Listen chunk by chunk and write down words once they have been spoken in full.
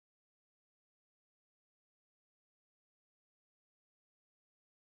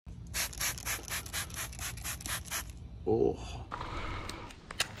Oh.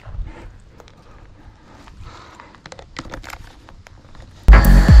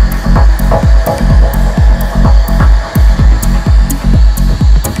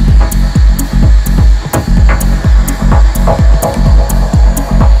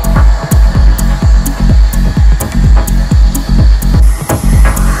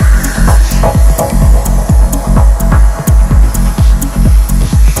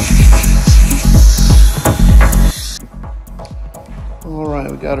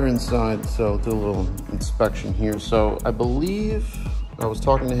 Got her inside, so do a little inspection here. So I believe I was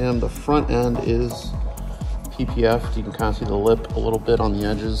talking to him, the front end is PPF. You can kind of see the lip a little bit on the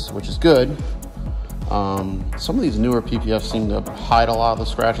edges, which is good. Some of these newer PPFs seem to hide a lot of the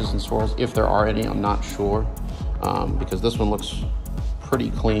scratches and swirls, if there are any. I'm not sure, because this one looks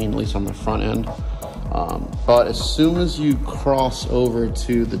pretty clean, at least on the front end. But as soon as you cross over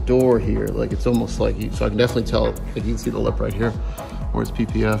to the door here, like it's almost like, so I can definitely tell, like you can see the lip right here, where it's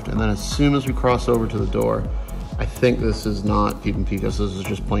PPF'd, and then as soon as we cross over to the door, I think this is not PPF, this is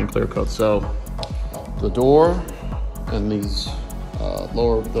just plain clear coat. So the door and these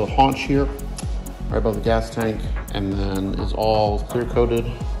the haunch here, right above the gas tank, and then is all clear coated.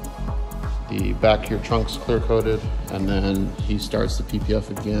 The back here trunk's clear coated, and then he starts the PPF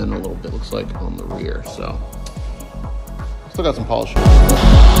again a little bit, looks like, on the rear. So still got some polish.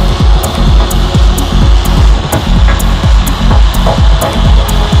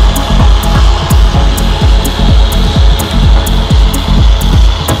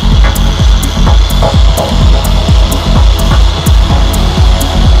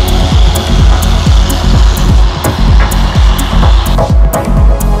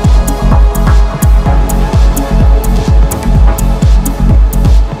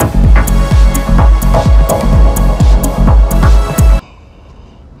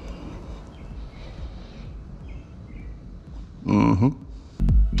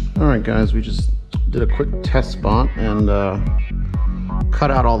 All right, guys, we just did a quick test spot and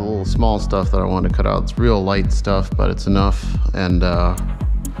cut out all the little small stuff that I wanted to cut out. It's real light stuff, but it's enough. And I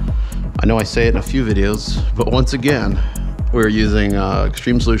know I say it in a few videos, but once again, we're using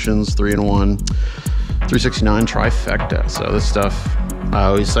Extreme Solutions 3-in-1 369 trifecta. So this stuff, I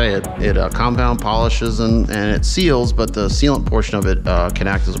always say it compound polishes and it seals, but the sealant portion of it can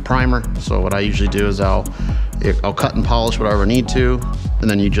act as a primer. So what I usually do is I'll cut and polish whatever I need to, and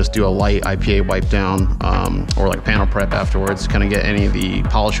then you just do a light IPA wipe down or like panel prep afterwards to kind of get any of the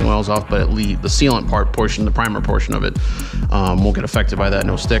polishing oils off, but the sealant portion, the primer portion of it won't get affected by that,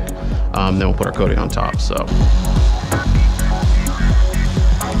 no stick. Then we'll put our coating on top. So.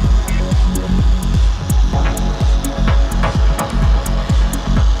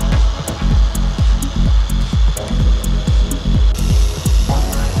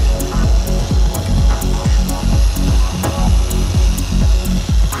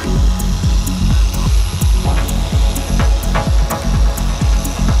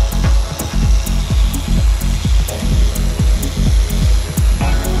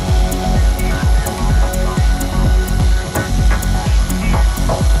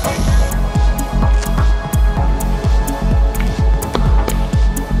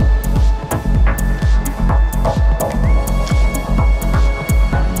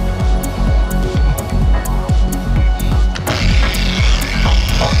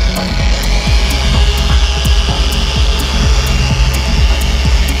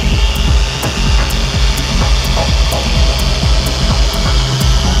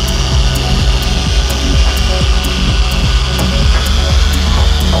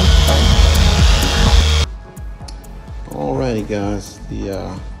 Alrighty guys, the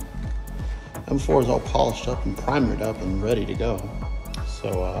M4 is all polished up and primered up and ready to go.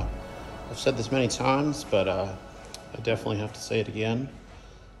 So I've said this many times, but I definitely have to say it again.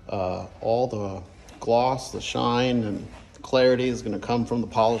 All the gloss, the shine, and clarity is going to come from the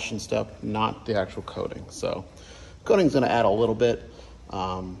polishing step, not the actual coating. So coating's going to add a little bit,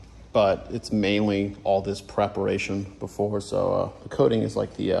 but it's mainly all this preparation before. So the coating is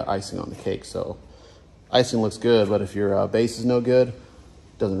like the icing on the cake. So icing looks good, but if your base is no good,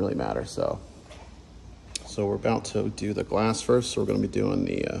 it doesn't really matter. So we're about to do the glass first. So we're going to be doing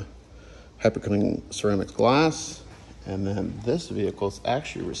the hyperClean ceramic glass, and then this vehicle is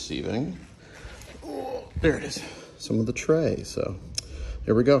actually receiving, oh, there it is, some of the Tre. So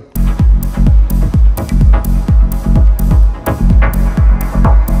here we go.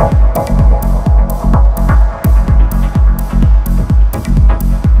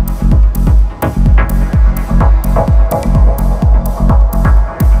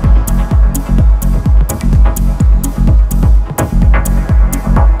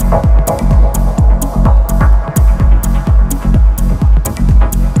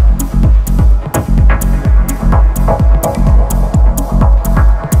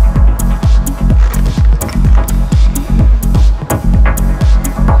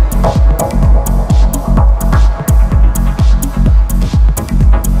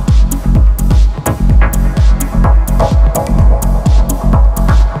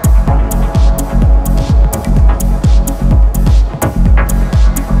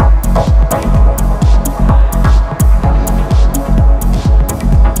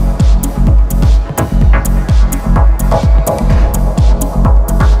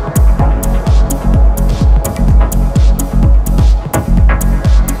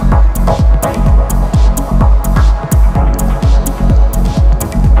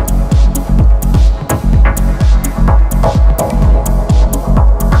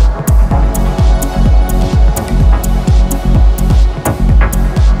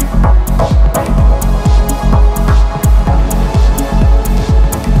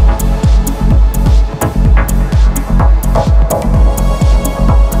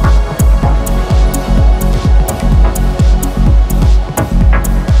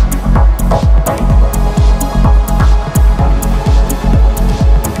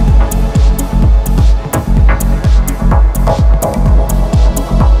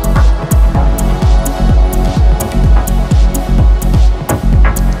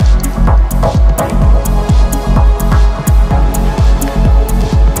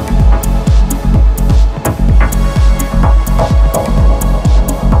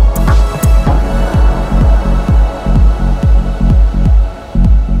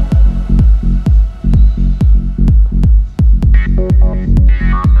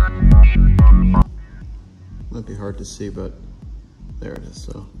 see, but there it is.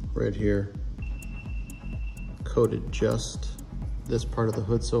 So right here, coated just this part of the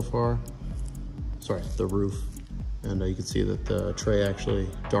hood so far. Sorry, the roof. And you can see that the tray actually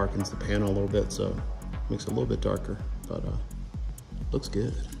darkens the panel a little bit, so makes it a little bit darker, but looks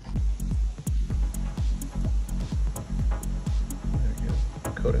good. There you go. The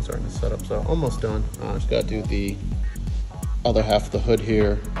coating's starting to set up, so almost done. Just gotta do the other half of the hood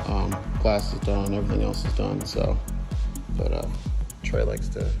here. Glass is done, everything else is done, so, but Trey likes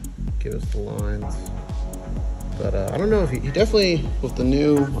to give us the lines. But I don't know if he definitely, with the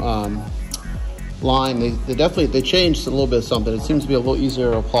new line, they changed a little bit of something. It seems to be a little easier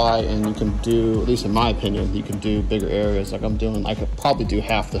to apply, and you can do, at least in my opinion, you can do bigger areas. Like I'm doing, I could probably do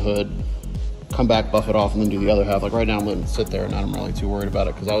half the hood, come back, buff it off, and then do the other half. Like right now I'm letting it sit there and I'm really too worried about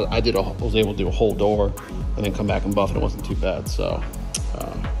it, because I was able to do a whole door and then come back and buff it. It wasn't too bad. So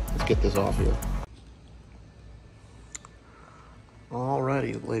let's get this off here.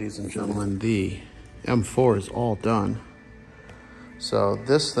 Alrighty, ladies and gentlemen, the M4 is all done. So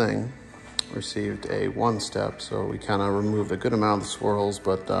this thing received a 1-step, so we kind of removed a good amount of the swirls,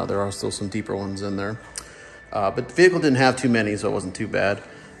 but there are still some deeper ones in there. But the vehicle didn't have too many, so it wasn't too bad.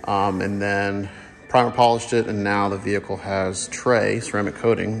 And then primer polished it, and now the vehicle has Tre Ceramic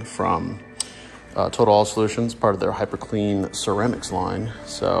Coating from Total All Solutions, part of their hyperClean ceramics line.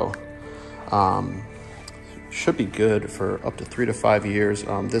 So should be good for up to 3 to 5 years.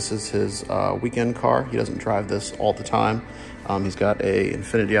 This is his weekend car. He doesn't drive this all the time. He's got a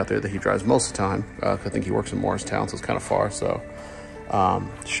Infiniti out there that he drives most of the time. I think he works in Morristown, so it's kind of far. So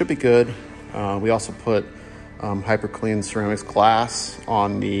should be good. We also put hyperClean ceramics glass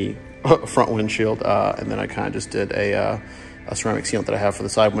on the front windshield, and then I kind of just did a ceramic sealant that I have for the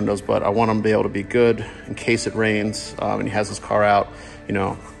side windows. But I want him to be able to be good in case it rains, and he has his car out. You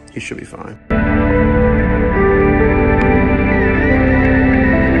know, he should be fine.